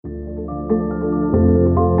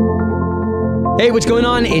Hey, what's going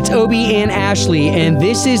on? It's Obie and Ashley, and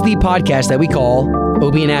this is the podcast that we call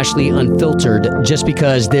Obie and Ashley Unfiltered, just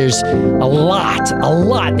because there's a lot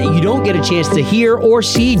that you don't get a chance to hear or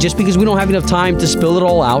see just because we don't have enough time to spill it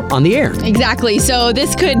all out on the air. Exactly. So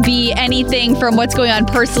this could be anything from what's going on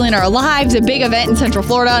personally in our lives, a big event in Central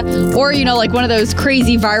Florida, or, like one of those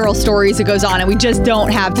crazy viral stories that goes on and we just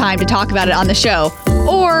don't have time to talk about it on the show.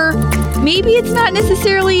 Or maybe it's not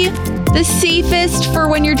necessarily the safest for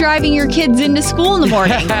when you're driving your kids into school in the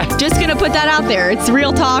morning. Just gonna put that out there. It's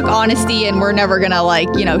real talk, honesty, and we're never gonna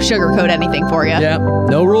sugarcoat anything for you. Yeah,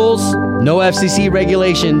 no rules, no FCC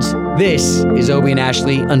regulations. This is Obie and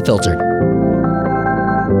Ashley Unfiltered.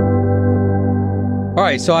 All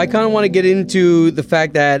right, so I kind of want to get into the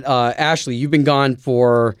fact that, Ashley, you've been gone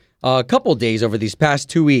for a couple days over these past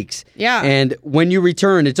 2 weeks. Yeah. And when you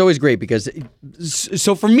return, it's always great because,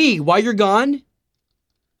 so for me, while you're gone,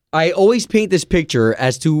 I always paint this picture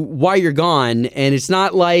as to why you're gone, and it's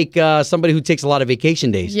not like somebody who takes a lot of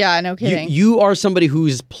vacation days. Yeah, no kidding. You are somebody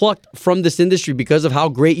who's plucked from this industry because of how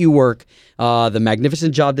great you work, the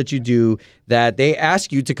magnificent job that you do, that they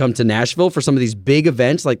ask you to come to Nashville for some of these big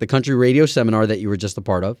events like the country radio seminar that you were just a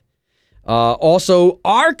part of. Also,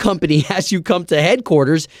 our company has you come to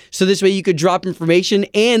headquarters so this way you could drop information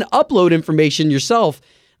and upload information yourself.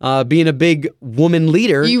 Being a big woman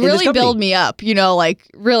leader. You really build me up,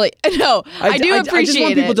 really. No, I do appreciate it. I just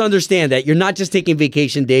want people to understand that you're not just taking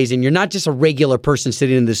vacation days and you're not just a regular person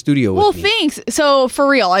sitting in the studio with me. Thanks. So for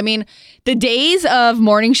real, the days of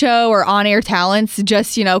morning show or on-air talents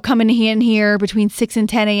just, coming in here between 6 and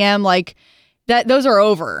 10 a.m., those are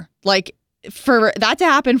over. For that to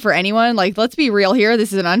happen for anyone, let's be real here.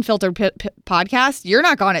 This is an unfiltered podcast. You're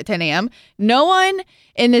not gone at 10 a.m. No one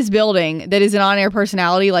in this building that is an on-air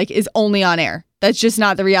personality, is only on air. That's just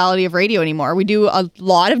not the reality of radio anymore. We do a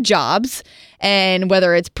lot of jobs, and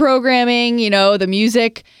whether it's programming, the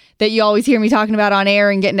music that you always hear me talking about on air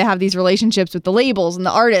and getting to have these relationships with the labels and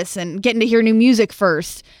the artists and getting to hear new music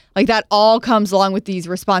first. That all comes along with these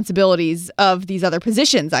responsibilities of these other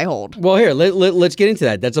positions I hold. Well, here, let's get into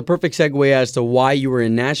that. That's a perfect segue as to why you were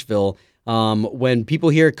in Nashville. When people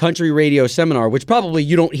hear country radio seminar, which probably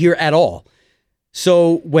you don't hear at all.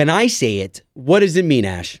 So when I say it, what does it mean,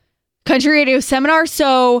 Ash? Country radio seminar.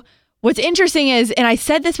 So what's interesting is, and I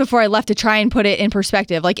said this before I left to try and put it in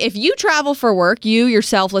perspective, if you travel for work, you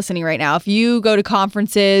yourself listening right now, if you go to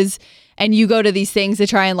conferences and you go to these things to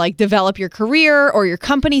try and develop your career, or your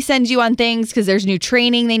company sends you on things because there's new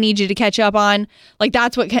training they need you to catch up on.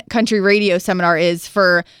 That's what country radio seminar is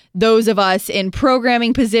for those of us in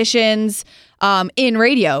programming positions, in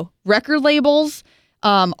radio, record labels,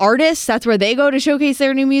 artists. That's where they go to showcase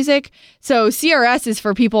their new music. So CRS is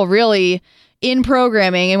for people really in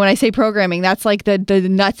programming. And when I say programming, that's the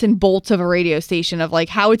nuts and bolts of a radio station, of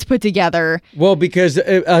how it's put together. Well, because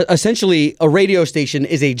essentially a radio station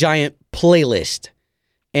is a giant playlist.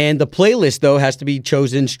 And the playlist, though, has to be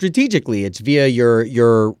chosen strategically. It's via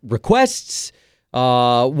your requests.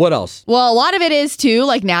 What else? Well, a lot of it is too,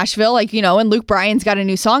 Nashville, and Luke Bryan's got a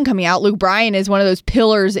new song coming out. Luke Bryan is one of those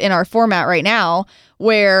pillars in our format right now,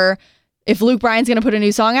 where if Luke Bryan's going to put a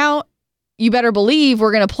new song out, you better believe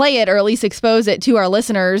we're going to play it, or at least expose it to our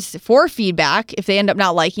listeners for feedback. If they end up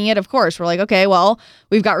not liking it, of course, we're okay, well,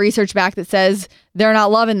 we've got research back that says they're not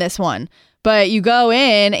loving this one. But you go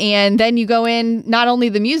in, and then you go in not only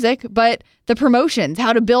the music, but the promotions,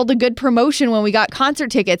 how to build a good promotion when we got concert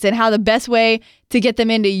tickets, and how the best way to get them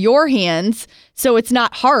into your hands so it's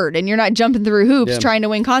not hard and you're not jumping through hoops trying to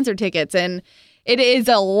win concert tickets. And it is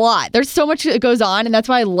a lot. There's so much that goes on, and that's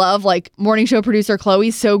why I love, morning show producer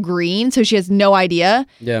Chloe's so green, so she has no idea.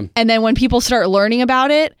 Yeah. And then when people start learning about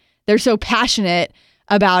it, they're so passionate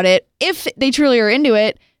about it, if they truly are into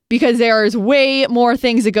it, because there's way more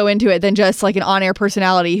things that go into it than just an on-air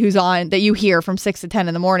personality who's on that you hear from 6 to 10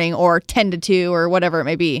 in the morning, or 10 to 2, or whatever it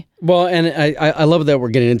may be. Well, and I love that we're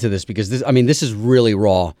getting into this, because this is really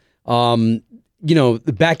raw.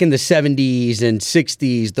 Back in the 70s and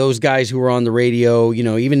 60s, those guys who were on the radio,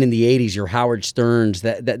 even in the 80s, your Howard Sterns,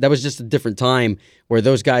 that was just a different time where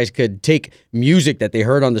those guys could take music that they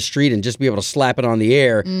heard on the street and just be able to slap it on the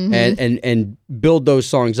air and build those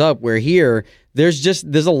songs up. Where here, there's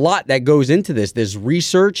a lot that goes into this. There's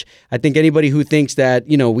research. I think anybody who thinks that,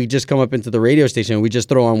 we just come up into the radio station and we just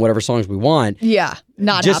throw on whatever songs we want. Yeah,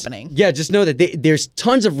 not happening. Yeah, just know that there's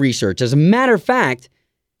tons of research. As a matter of fact,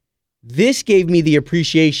 this gave me the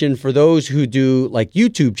appreciation for those who do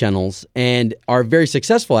YouTube channels and are very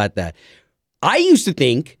successful at that. I used to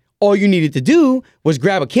think all you needed to do was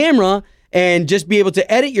grab a camera and just be able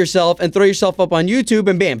to edit yourself and throw yourself up on YouTube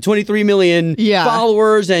and bam, 23 million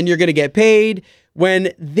followers and you're going to get paid.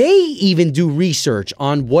 when they even do research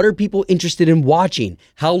on what are people interested in watching,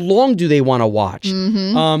 how long do they want to watch.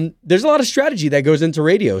 There's a lot of strategy that goes into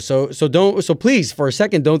radio. So please, for a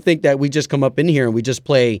second, don't think that we just come up in here and we just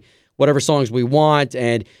play whatever songs we want,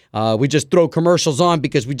 and we just throw commercials on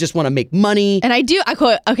because we just want to make money. And I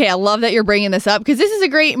love that you're bringing this up, because this is a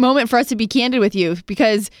great moment for us to be candid with you,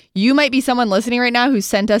 because you might be someone listening right now who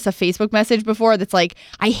sent us a Facebook message before that's like,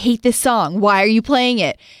 I hate this song. Why are you playing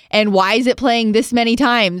it? And why is it playing this many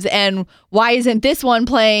times? And why isn't this one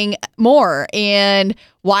playing more? And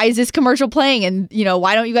why is this commercial playing? And,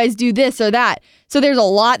 why don't you guys do this or that? So there's a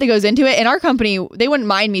lot that goes into it. And our company, they wouldn't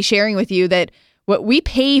mind me sharing with you that what we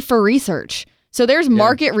pay for research. So there's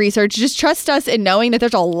market research. Just trust us in knowing that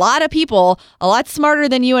there's a lot of people, a lot smarter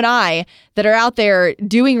than you and I, that are out there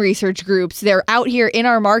doing research groups. They're out here in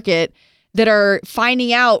our market that are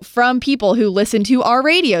finding out from people who listen to our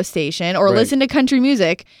radio station or listen to country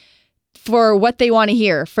music for what they want to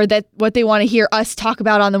hear, what they want to hear us talk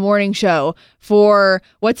about on the morning show, for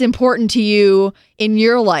what's important to you in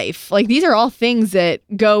your life. Like, these are all things that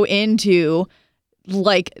go into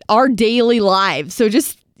like our daily lives. So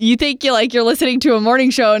just, you think you're listening to a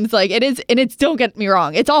morning show, and it's like, it is, and it's, don't get me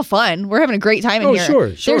wrong, it's all fun. We're having a great time in here. Sure.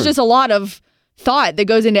 There's just a lot of thought that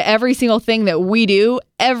goes into every single thing that we do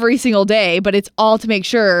every single day, but it's all to make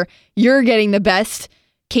sure you're getting the best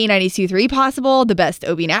K92.3 possible, the best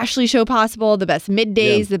Obie and Ashley show possible, the best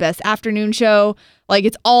middays, the best afternoon show. Like,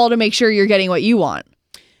 it's all to make sure you're getting what you want.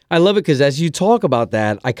 I love it because as you talk about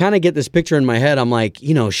that, I kind of get this picture in my head. I'm like,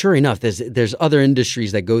 sure enough, there's other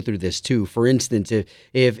industries that go through this too. For instance,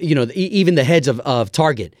 if even the heads of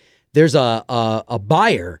Target, there's a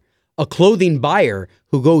buyer, a clothing buyer,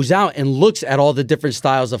 who goes out and looks at all the different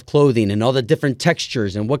styles of clothing and all the different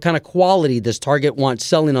textures and what kind of quality does Target want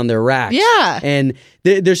selling on their racks. Yeah. And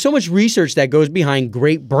there's so much research that goes behind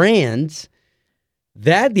great brands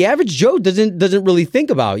that the average Joe doesn't really think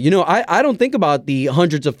about. I don't think about the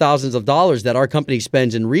hundreds of thousands of dollars that our company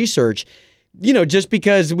spends in research, just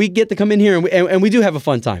because we get to come in here and we do have a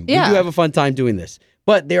fun time. Yeah. We do have a fun time doing this.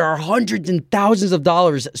 But there are hundreds and thousands of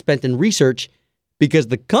dollars spent in research because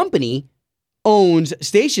the company owns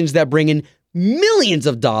stations that bring in millions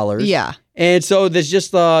of dollars. Yeah. And so there's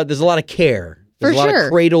just there's a lot of care. There's a lot of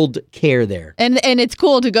cradled care there. And it's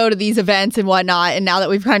cool to go to these events and whatnot. And now that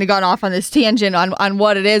we've kind of gone off on this tangent on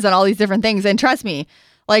what it is and all these different things, and trust me,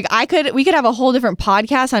 like we could have a whole different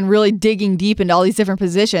podcast on really digging deep into all these different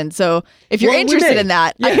positions. So if you're interested in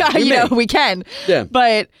that, we can. Yeah.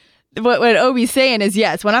 But what Obie's saying is,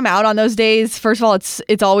 yes, when I'm out on those days, first of all,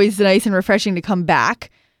 it's always nice and refreshing to come back,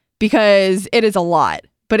 because it is a lot.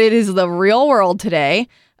 But it is the real world today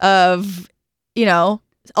of,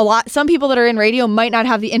 some people that are in radio might not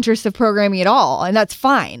have the interest of programming at all, and that's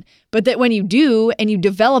fine. But that when you do and you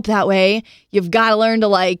develop that way, you've got to learn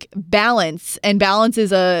to balance. And balance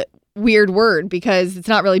is a weird word because it's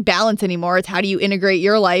not really balance anymore. It's how do you integrate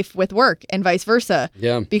your life with work and vice versa.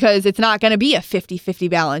 Yeah. Because it's not going to be a 50-50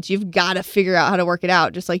 balance. You've got to figure out how to work it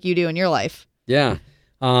out just like you do in your life. Yeah.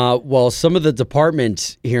 Well, some of the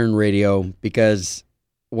departments here in radio, because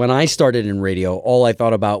when I started in radio, all I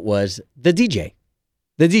thought about was the DJ.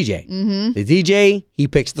 The DJ. Mm-hmm. The DJ, he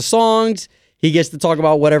picks the songs. He gets to talk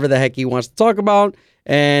about whatever the heck he wants to talk about.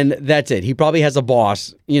 And that's it. He probably has a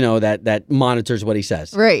boss, that monitors what he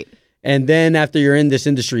says. Right. And then after you're in this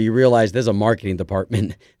industry, you realize there's a marketing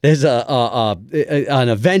department. There's an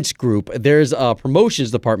events group. There's a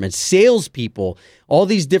promotions department, salespeople. All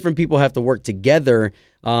these different people have to work together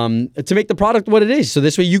to make the product what it is. So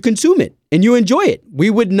this way you consume it and you enjoy it.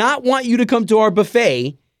 We would not want you to come to our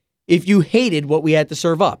buffet if you hated what we had to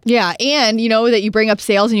serve up. Yeah, and that you bring up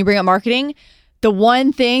sales and you bring up marketing. The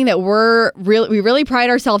one thing that we really pride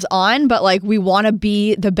ourselves on, but we want to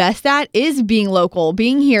be the best at, is being local,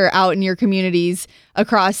 being here out in your communities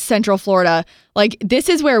across Central Florida. This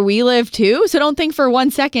is where we live too. So don't think for 1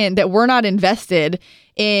 second that we're not invested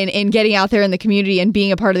in getting out there in the community and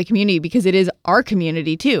being a part of the community, because it is our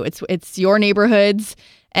community too. It's your neighborhoods.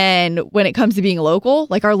 And when it comes to being local,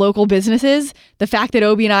 our local businesses, the fact that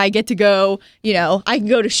Obie and I get to go, I can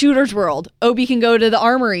go to Shooter's World. Obie can go to the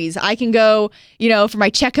Armories. I can go, for my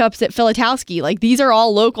checkups at Filatowski. These are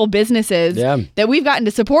all local businesses that we've gotten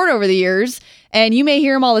to support over the years. And you may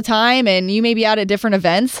hear them all the time and you may be out at different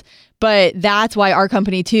events. But that's why our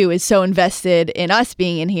company, too, is so invested in us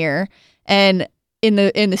being in here. And in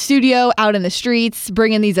the studio, out in the streets,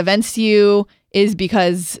 bringing these events to you is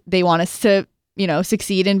because they want us to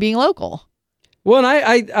succeed in being local. Well,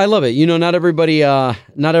 and I love it. Not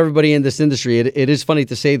everybody in this industry, it is funny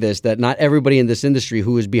to say this, that not everybody in this industry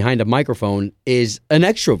who is behind a microphone is an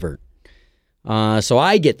extrovert. So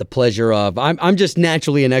I get the pleasure of, I'm just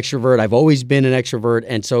naturally an extrovert. I've always been an extrovert.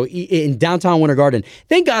 And so in downtown Winter Garden,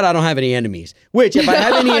 thank God I don't have any enemies. Which, if I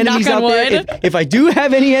have any enemies out there, if I do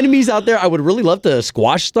have any enemies out there, I would really love to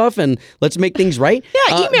squash stuff and let's make things right.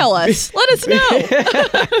 Yeah, email us. Let us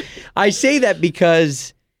know. I say that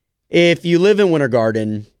because if you live in Winter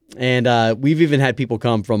Garden, and we've even had people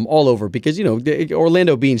come from all over because,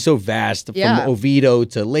 Orlando being so vast, from Oviedo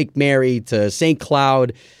to Lake Mary to St.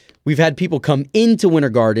 Cloud, we've had people come into Winter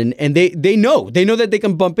Garden, and they know that they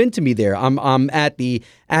can bump into me there. I'm at the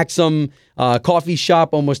Axum coffee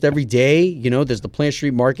shop almost every day. There's the Plant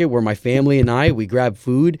Street Market where my family and we grab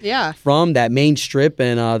food from that main strip,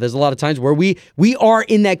 and there's a lot of times where we are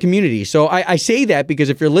in that community. So I say that because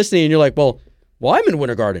if you're listening and you're like, well, I'm in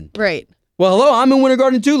Winter Garden. Right. Well, hello, I'm in Winter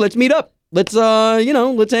Garden too. Let's meet up. Let's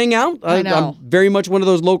let's hang out. I'm very much one of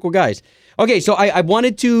those local guys. Okay, so I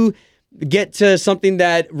wanted to get to something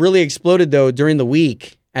that really exploded, though, during the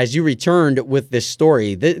week as you returned with this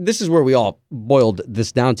story. This is where we all boiled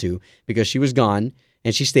this down to, because she was gone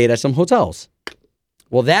and she stayed at some hotels.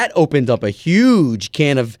 Well, that opened up a huge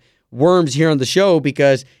can of worms here on the show,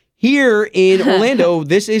 because here in Orlando,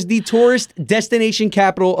 this is the tourist destination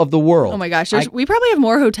capital of the world. Oh my gosh, we probably have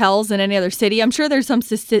more hotels than any other city. I'm sure there's some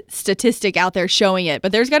statistic out there showing it,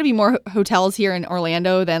 but there's got to be more hotels here in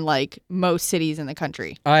Orlando than like most cities in the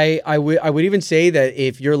country. I would even say that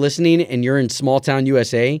if you're listening and you're in small town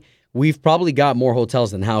USA, we've probably got more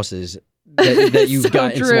hotels than houses that you've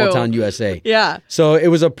got in small town USA. Yeah. So it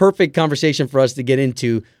was a perfect conversation for us to get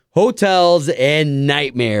into hotels and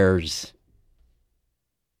nightmares.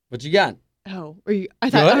 What you got? Oh, I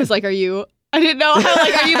thought I was like, are you? I didn't know.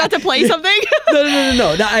 Are you about to play something?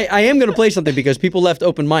 No. I am going to play something because people left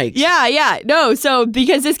open mics. Yeah. No, so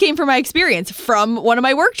because this came from my experience from one of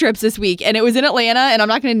my work trips this week, and it was in Atlanta, and I'm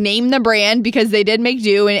not going to name the brand because they did make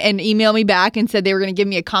do and email me back and said they were going to give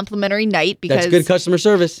me a complimentary night because that's good customer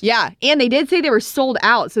service. Yeah, and they did say they were sold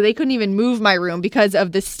out, so they couldn't even move my room because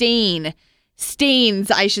of the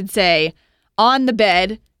stains, I should say, on the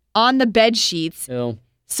bed sheets. Ew.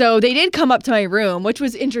 So they did come up to my room, which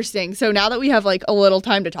was interesting. So now that we have like a little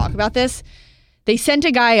time to talk about this, they sent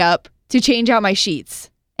a guy up to change out my sheets.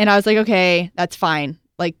 And I was like, okay, that's fine.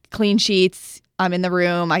 Like clean sheets. I'm in the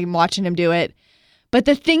room. I'm watching him do it. But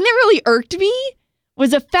the thing that really irked me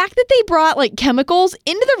was the fact that they brought like chemicals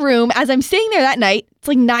into the room as I'm staying there that night. It's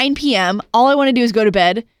like 9 p.m. All I want to do is go to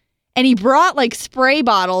bed. And he brought like spray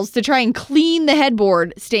bottles to try and clean the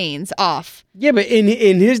headboard stains off. Yeah, but in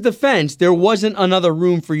his defense, there wasn't another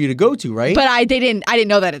room for you to go to, right? But I didn't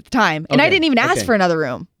know that at the time. And I didn't even ask for another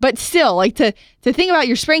room. But still, like to think about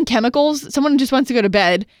you're spraying chemicals, someone just wants to go to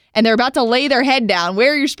bed and they're about to lay their head down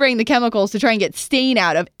where you're spraying the chemicals to try and get stain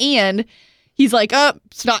out of. And he's like,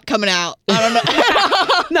 it's not coming out. I don't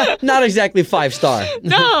know. not exactly 5-star.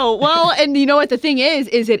 No. Well, and you know what the thing is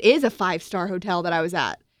it is a 5-star hotel that I was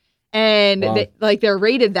at. And wow. They're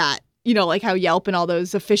rated that, like how Yelp and all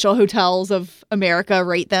those official hotels of America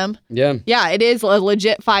rate them. Yeah. Yeah, it is a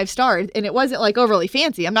legit 5-star. And it wasn't like overly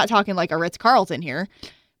fancy. I'm not talking like a Ritz-Carlton here,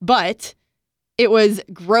 but it was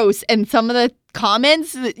gross. And some of the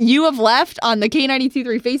comments that you have left on the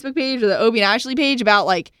K92.3 Facebook page or the Obie and Ashley page about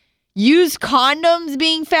like used condoms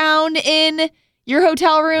being found in your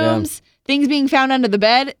hotel rooms, things being found under the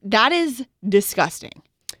bed, that is disgusting.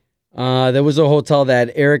 There was a hotel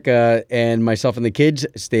that Erica and myself and the kids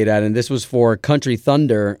stayed at, and this was for Country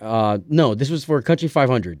Thunder. No, this was for Country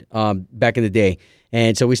 500 back in the day.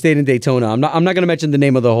 And so we stayed in Daytona. I'm not going to mention the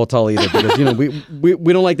name of the hotel either because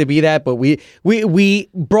we don't like to be that, but we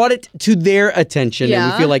brought it to their attention,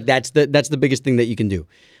 and we feel like that's the biggest thing that you can do.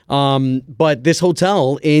 But this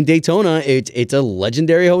hotel in Daytona, it's a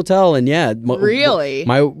legendary hotel, and really,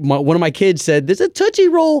 my one of my kids said there's a Tootsie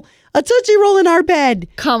Roll in our bed.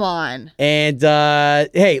 Come on. And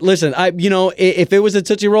hey, listen, if it was a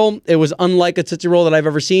Tootsie Roll, it was unlike a Tootsie Roll that I've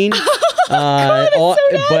ever seen. God, it's so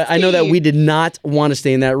nasty. But I know that we did not want to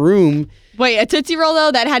stay in that room. Wait, a Tootsie Roll, though,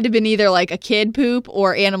 that had to have been either like a kid poop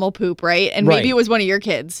or animal poop, right? And maybe it was one of your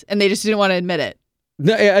kids, and they just didn't want to admit it.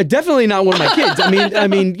 No, definitely not one of my kids. I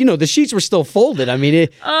mean, the sheets were still folded. I mean,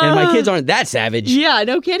 and my kids aren't that savage. Yeah,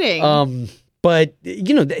 no kidding. But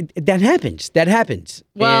that happens. That happens.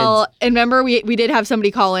 Well, and remember, we did have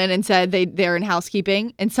somebody call in and said they're in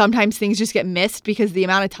housekeeping, and sometimes things just get missed because the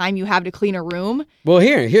amount of time you have to clean a room. Well,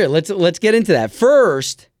 here, let's get into that.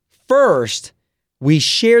 First, we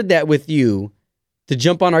shared that with you to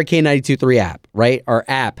jump on our K92.3 app, right? Our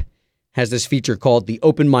app has this feature called the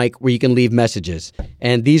open mic where you can leave messages.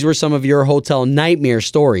 And these were some of your hotel nightmare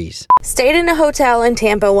stories. Stayed in a hotel in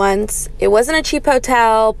Tampa once. It wasn't a cheap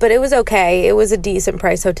hotel, but it was okay. It was a decent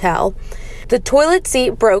price hotel. The toilet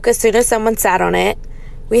seat broke as soon as someone sat on it.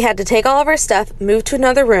 We had to take all of our stuff, move to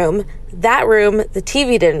another room. That room, the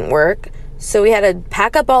TV didn't work, so we had to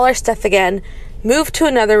pack up all our stuff again, move to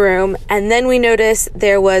another room, and then we noticed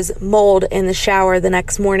there was mold in the shower the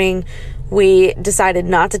next morning. We decided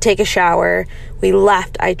not to take a shower. We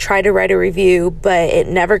left. I tried to write a review, but it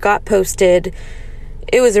never got posted.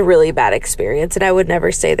 It was a really bad experience, and I would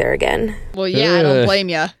never stay there again. Well, yeah, I don't blame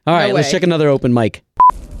you. All right, let's check another open mic.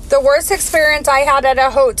 The worst experience I had at a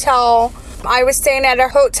hotel, I was staying at a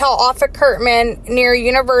hotel off of Kirtman near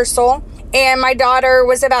Universal, and my daughter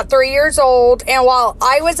was about 3 years old, and while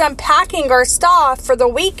I was unpacking our stuff for the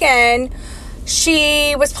weekend,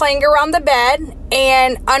 she was playing around the bed,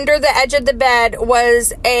 and under the edge of the bed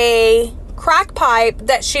was a crack pipe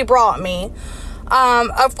that she brought me.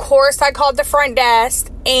 Of course, I called the front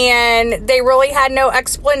desk, and they really had no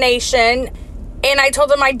explanation. And I told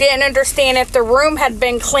them I didn't understand if the room had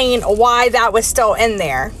been cleaned, why that was still in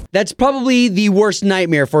there. That's probably the worst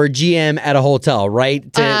nightmare for a GM at a hotel, right?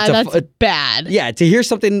 That's bad. Yeah, to hear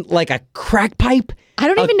something like a crack pipe. I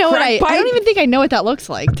don't even know I don't even think I know what that looks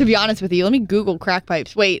like, to be honest with you. Let me Google crack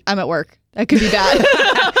pipes. Wait, I'm at work. That could be bad.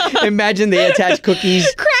 Imagine they attach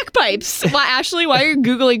cookies. Crack pipes. Why, Ashley, why are you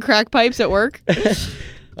Googling crack pipes at work?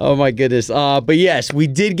 Oh, my goodness. But yes, we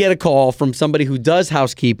did get a call from somebody who does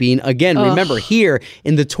housekeeping. Again, remember, here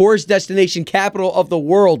in the tourist destination capital of the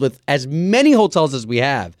world with as many hotels as we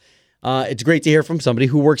have, it's great to hear from somebody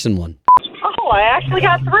who works in one. Oh, I actually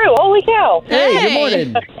got through. Holy cow. Hey, good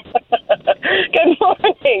morning. Good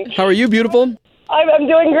morning. How are you, beautiful? I'm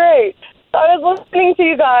doing great. I was listening to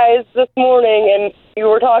you guys this morning, and you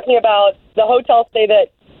were talking about the hotel stay that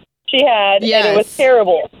she had, Yes. and it was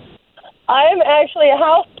terrible. I'm actually a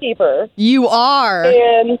housekeeper. You are.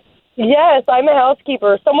 And yes, I'm a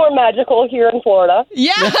housekeeper somewhere magical here in Florida.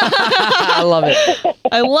 Yeah. I love it.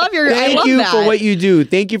 I love Thank you that. for what you do.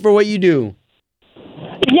 Thank you for what you do.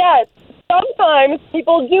 Yes, sometimes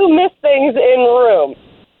people do miss things in rooms.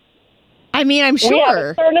 I mean, I'm We have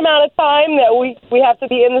sure. a certain amount of time that we have to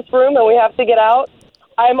be in this room and we have to get out.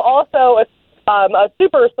 I'm also a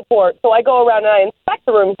super support, so I go around and I inspect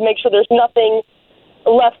the rooms to make sure there's nothing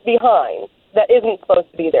left behind that isn't supposed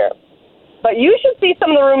to be there. But you should see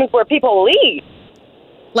some of the rooms where people leave.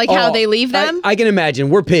 Like how they leave them? I can imagine.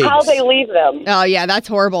 We're pigs. How they leave them. Oh, yeah, that's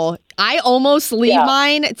horrible. I almost leave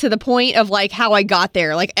mine to the point of like how I got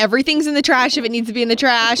there. Like everything's in the trash if it needs to be in the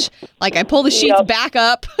trash. Like I pull the sheets back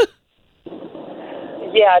up.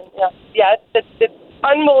 Yeah. It's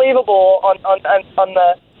unbelievable on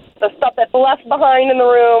the stuff that's left behind in the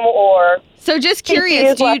room, or So just is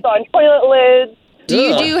curious, left on toilet lids. do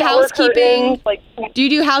you do shower housekeeping? curtains, Do you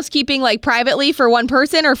do housekeeping like privately for one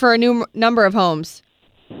person or for a new number of homes?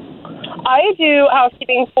 I do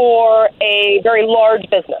housekeeping for a very large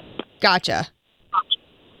business. Gotcha.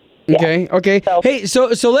 Okay. Hey, so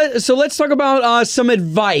let's talk about some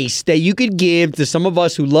advice that you could give to some of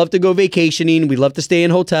us who love to go vacationing. We love to stay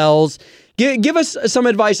in hotels. Give us some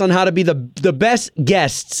advice on how to be the best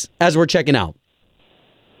guests as we're checking out.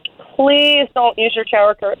 Please don't use your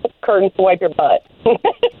shower curtains to wipe your butt.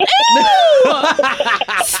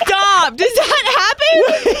 Stop! Does that happen?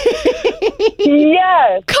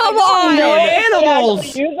 Yes. Come on!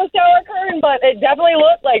 Animals! They use the shower curtain, but it definitely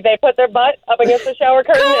looked like they put their butt up against the shower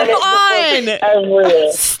curtain. Come and on! it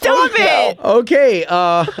everywhere. Stop it! Okay.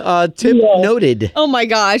 Tip noted. Oh my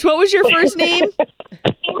gosh! What was your first name?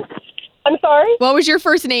 I'm sorry? What was your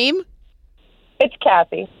first name? It's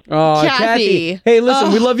Kathy. Kathy. Hey,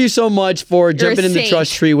 listen, we love you so much for You're jumping a in the saint.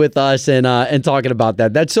 trust tree with us and talking about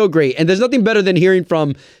that. That's so great. And there's nothing better than hearing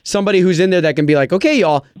from somebody who's in there that can be like, okay,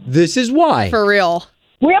 y'all, this is why. For real.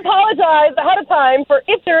 We apologize ahead of time for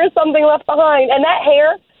if there is something left behind. And that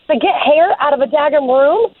hair, to get hair out of a daggum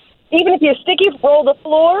room, even if you roll the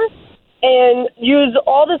floor and use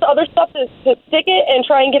all this other stuff to stick it and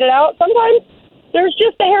try and get it out, sometimes there's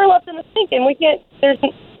just the hair left in the sink and we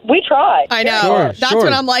try. I know. That's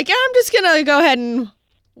when I'm like, I'm just gonna go ahead and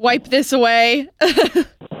wipe this away.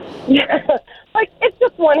 Like, it's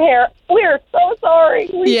just one hair. We're so sorry.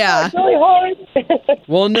 We tried really hard.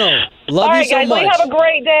 Well, no. Love All you right, so guys, much. have a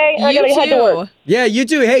great day. I You gotta head to work. Yeah, you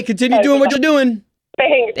too. Hey, continue doing what you're doing.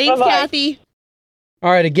 Thanks. Thanks, Bye-bye. Kathy. All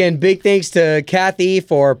right, again, big thanks to Kathy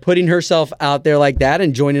for putting herself out there like that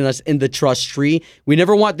and joining us in the trust tree. We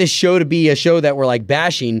never want this show to be a show that we're like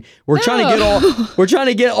bashing. We're trying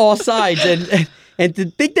to get all sides, and to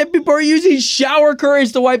think that people are using shower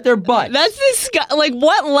curtains to wipe their butt. That's like,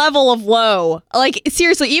 what level of low? Like,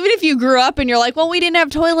 seriously, even if you grew up and you're like, well, we didn't have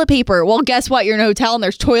toilet paper. Well, guess what? You're in a hotel and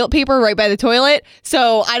there's toilet paper right by the toilet.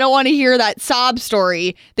 So I don't want to hear that sob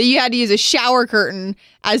story that you had to use a shower curtain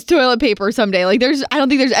as toilet paper someday. Like, I don't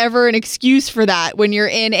think there's ever an excuse for that when you're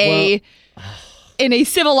in a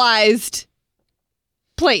civilized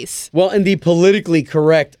place. Well, and the politically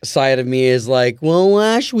correct side of me is like, well,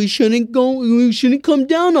 Ash, we shouldn't come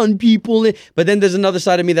down on people. But then there's another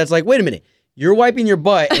side of me that's like, wait a minute, you're wiping your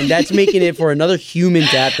butt and that's making it for another human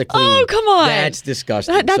to have to clean. Oh, come on. That's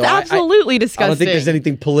disgusting. That's absolutely disgusting. I don't think there's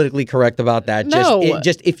anything politically correct about that. No.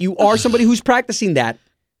 Just if you are somebody who's practicing that,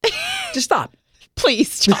 just stop.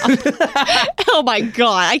 Please stop. Oh my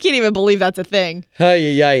God. I can't even believe that's a thing.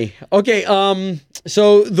 Okay,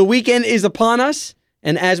 so the weekend is upon us.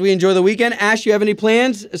 And as we enjoy the weekend, Ash, you have any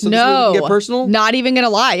plans? So No. we can get personal? Not even going to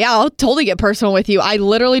lie. Yeah, I'll totally get personal with you. I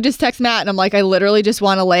literally just text Matt and I'm like, I literally just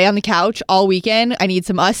want to lay on the couch all weekend. I need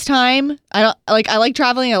some us time. I like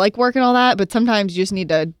traveling. I like work and all that. But sometimes you just need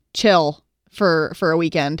to chill for a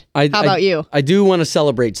weekend. How about you? I do want to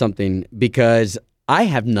celebrate something because I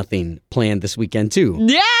have nothing planned this weekend too.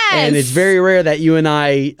 Yes! And it's very rare that you and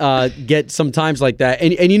I get some times like that.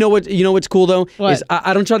 And you know what's cool though? What? Is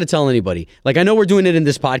I don't try to tell anybody. Like I know we're doing it in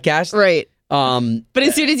this podcast. Right. But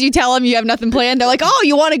as soon as you tell them you have nothing planned, they're like, oh,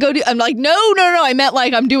 you want to go do... I'm like, no. I meant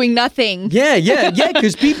like I'm doing nothing. Yeah.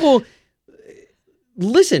 Because people...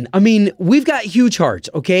 Listen, I mean, we've got huge hearts,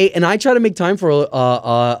 okay? And I try to make time for a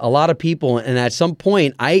lot of people. And at some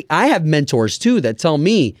point, I have mentors too that tell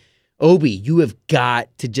me, Obi, you have got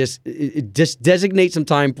to just designate some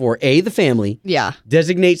time for the family. Yeah.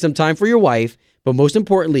 Designate some time for your wife. But most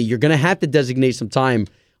importantly, you're going to have to designate some time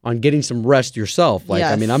on getting some rest yourself. Like,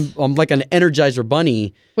 Yes. I mean, I'm like an Energizer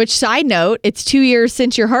bunny. Which, side note, it's 2 years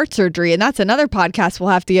since your heart surgery, and that's another podcast we'll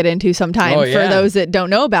have to get into sometime Oh, yeah. for those that don't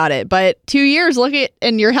know about it. But 2 years,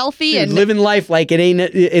 and you're healthy. Dude, And living life like it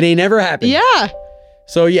ain't ever happened. yeah.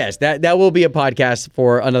 So yes, that will be a podcast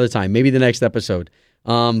for another time, maybe the next episode.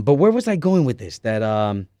 But where was I going with this? That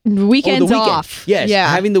Weekends the weekend. off. Yes, Yeah.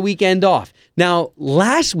 having the weekend off. Now,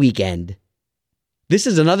 last weekend, this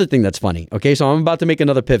is another thing that's funny. Okay, so I'm about to make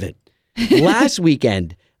another pivot. Last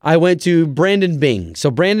weekend, I went to Brandon Bing. So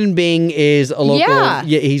Brandon Bing is a local. Yeah.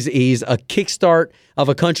 He's a kickstart of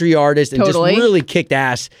a country artist and Totally. just really kicked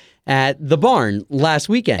ass at the barn last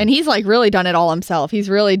weekend. And he's like really done it all himself. He's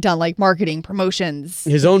really done like marketing, promotions.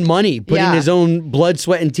 His own money, putting Yeah. his own blood,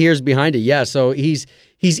 sweat, and tears behind it. Yeah, so he's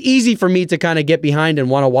easy for me to kind of get behind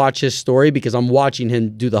and want to watch his story because I'm watching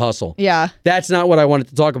him do the hustle. Yeah. That's not what I wanted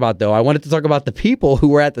to talk about, though. I wanted to talk about the people who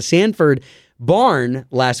were at the Sanford barn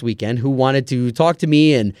last weekend who wanted to talk to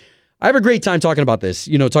me, and I have a great time talking about this.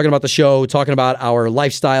 You know, talking about the show, talking about our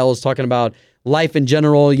lifestyles, talking about life in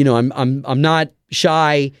general. You know, I'm not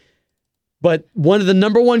shy, but one of the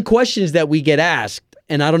number one questions that we get asked,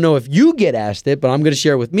 and I don't know if you get asked it, but I'm going to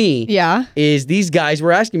share it with me. Yeah. Is these guys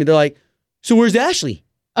were asking me, they're like, so where's Ashley?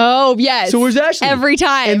 Oh, yes. So where's Ashley? Every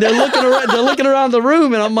time. And they're looking around. They're looking around the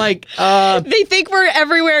room, and I'm like, they think we're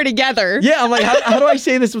everywhere together. yeah. I'm like, how do I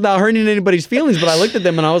say this without hurting anybody's feelings? But I looked at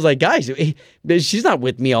them and I was like, guys, she's not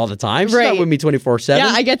with me all the time. She's Right. not with me 24/7. Yeah,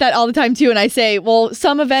 I get that all the time too. And I say, well,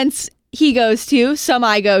 some events he goes to, some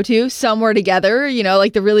I go to, some we're together, you know,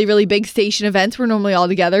 like the really, really big station events, we're normally all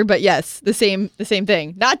together. But yes, the same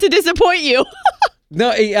thing. Not to disappoint you.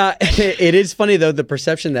 No, it is funny though, the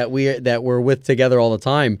perception that we're with together all the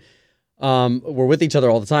time. We're with each other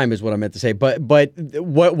all the time is what I meant to say. But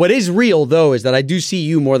what is real though is that I do see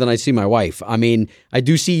you more than I see my wife. I mean, I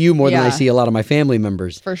do see you more than I Yeah. see a lot of my family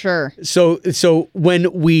members. For sure. So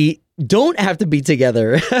when we don't have to be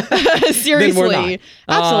together, Seriously. then we're not.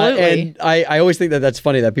 Absolutely. And I always think that that's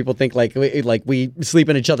funny that people think like we sleep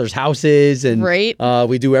in each other's houses and Right.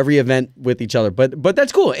 we do every event with each other. But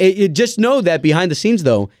that's cool. Just know that behind the scenes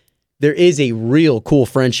though, there is a real cool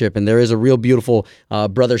friendship and there is a real beautiful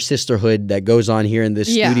brother sisterhood that goes on here in this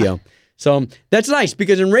Yeah. studio. So that's nice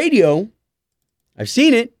because in radio, I've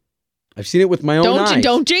seen it. I've seen it with my own eyes.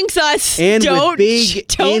 Don't jinx us. And don't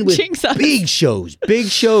with jinx us. big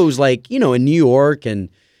shows like, you know, in New York and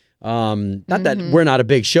not that we're not a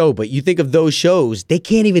big show, but you think of those shows, they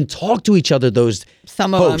can't even talk to each other, those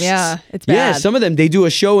Some of hosts. them, yeah. It's bad. Yeah, some of them, they do a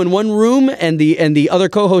show in one room and the other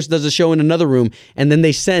co-host does a show in another room, and then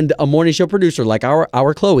they send a morning show producer like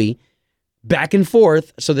our Chloe back and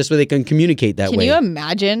forth so this way they can communicate that way. Can you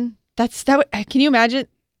imagine? Can you imagine?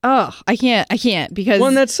 Oh, I can't because Well,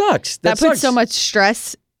 and that sucks. that sucks. puts so much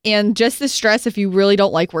stress, and just the stress if you really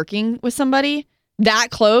don't like working with somebody that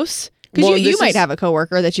close. Because Well, you this might is- have a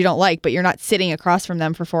coworker that you don't like, but you're not sitting across from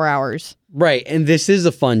them for 4 hours. Right. And this is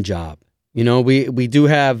a fun job. You know, we do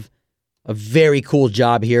have a very cool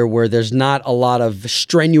job here where there's not a lot of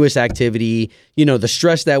strenuous activity. You know, the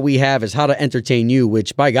stress that we have is how to entertain you,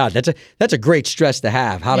 which by God, that's a great stress to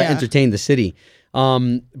have, how to entertain the city.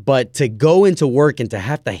 But to go into work and to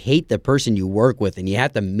have to hate the person you work with and you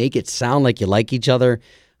have to make it sound like you like each other.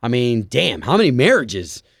 I mean, damn, how many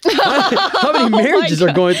marriages? How many marriages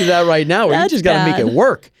are going through that right now where you just got to make it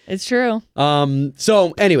work? It's true.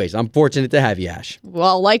 So anyways, I'm fortunate to have you, Ash.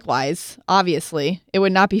 Well, likewise, obviously. It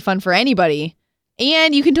would not be fun for anybody.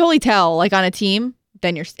 And you can totally tell, like on a team,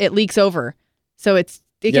 then it leaks over. So that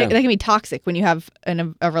can be toxic when you have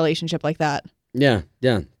a relationship like that. Yeah.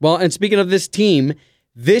 Well, and speaking of this team,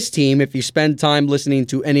 if you spend time listening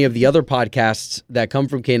to any of the other podcasts that come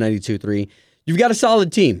from K92.3, you've got a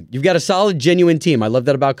solid team. You've got a solid, genuine team. I love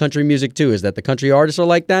that about country music, too, is that the country artists are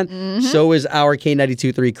like that. Mm-hmm. So is our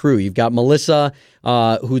K92.3 crew. You've got Melissa,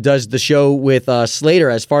 who does the show with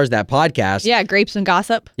Slater as far as that podcast. Yeah, Grapes and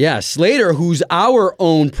Gossip. Yeah, Slater, who's our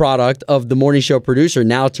own product of the morning show producer,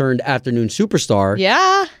 now turned afternoon superstar.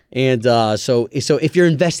 Yeah. And so if you're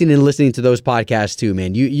investing in listening to those podcasts, too,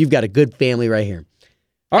 man, you've got a good family right here.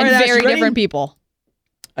 All right, and Ash, very different people.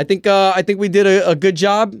 I think we did a good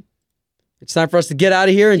job. It's time for us to get out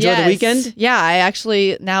of here, enjoy the weekend. Yeah, I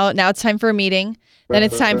actually, now it's time for a meeting. Then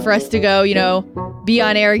it's time for us to go, be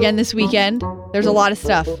on air again this weekend. There's a lot of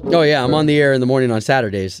stuff. Oh, yeah, I'm on the air in the morning on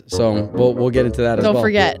Saturdays, so we'll get into that as well. Don't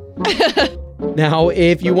forget. Now,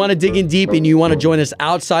 if you want to dig in deep and you want to join us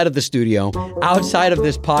outside of the studio, outside of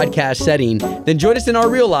this podcast setting, then join us in our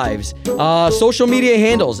real lives. Social media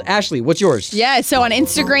handles. Ashley, what's yours? Yeah, so on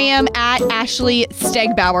Instagram, at Ashley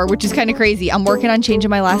Stegbauer, which is kind of crazy. I'm working on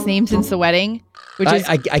changing my last name since the wedding.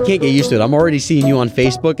 I can't get used to it. I'm already seeing you on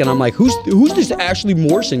Facebook, and I'm like, who's this Ashley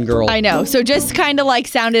Morrison girl? I know. So just kind of like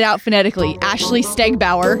sound it out phonetically. Ashley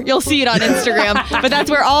Stegbauer. You'll see it on Instagram. But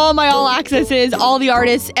that's where all my all access is, all the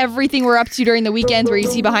artists, everything we're up to during the weekends where you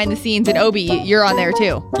see behind the scenes. And Obi, you're on there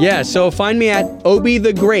too. Yeah, so find me at Obi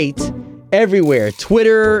the Great everywhere.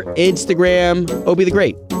 Twitter, Instagram, Obi the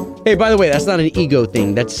Great. Hey, by the way, that's not an ego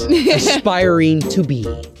thing. That's aspiring to be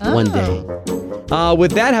one day.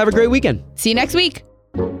 With that, have a great weekend. See you next week.